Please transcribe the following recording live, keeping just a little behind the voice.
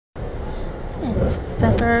It's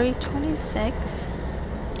February 26th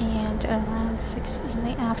and around 6 in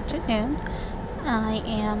the afternoon. I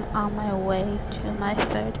am on my way to my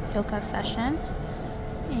third yoga session,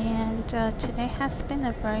 and today has been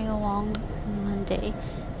a very long Monday.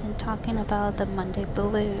 And talking about the Monday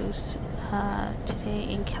blues, today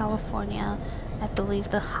in California, I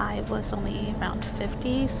believe the high was only around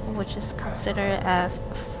 50s, which is considered as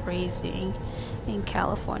freezing in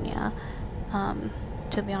California.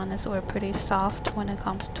 To be honest, we're pretty soft when it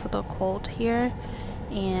comes to the cold here,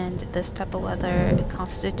 and this type of weather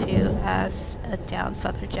constitute as a down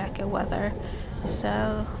feather jacket weather.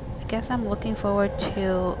 So I guess I'm looking forward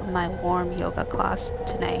to my warm yoga class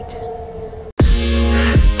tonight.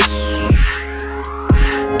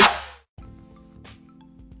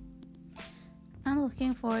 I'm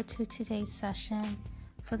looking forward to today's session.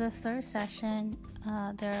 For the third session,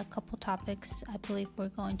 there are a couple topics I believe we're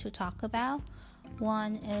going to talk about.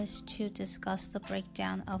 One is to discuss the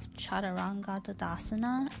breakdown of Chaturanga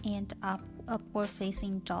Dandasana and upward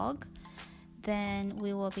facing dog. Then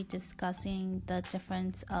we will be discussing the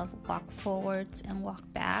difference of walk forwards and walk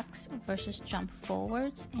backs versus jump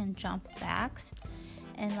forwards and jump backs.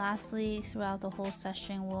 And lastly, throughout the whole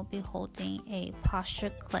session, we'll be holding a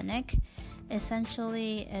posture clinic.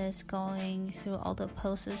 Essentially is going through all the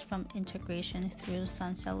poses from integration through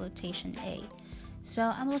sun salutation A. So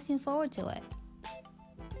I'm looking forward to it.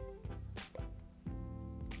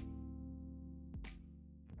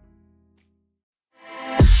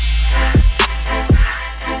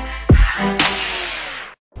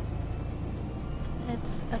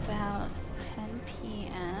 It's about 10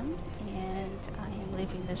 p.m. and I am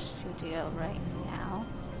leaving the studio right now.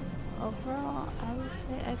 Overall, I would say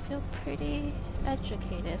I feel pretty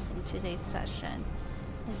educated from today's session.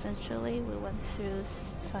 Essentially, we went through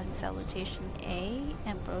sun salutation A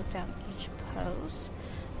and broke down each pose.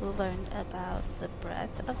 We learned about the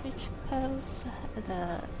breadth of each pose,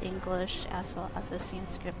 the English as well as the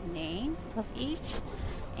Sanskrit name of each,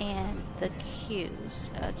 and the cues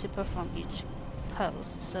to perform each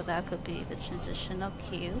pose. So that could be the transitional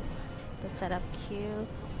cue, the setup cue,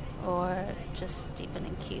 or just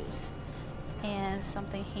deepening cues. And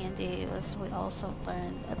something handy was we also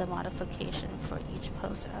learned the modification for each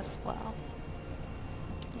pose as well.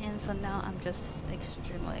 And so now I'm just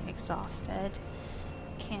extremely exhausted.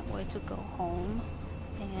 Can't wait to go home,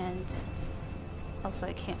 and also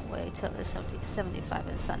I can't wait till it's 75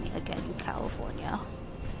 and sunny again in California.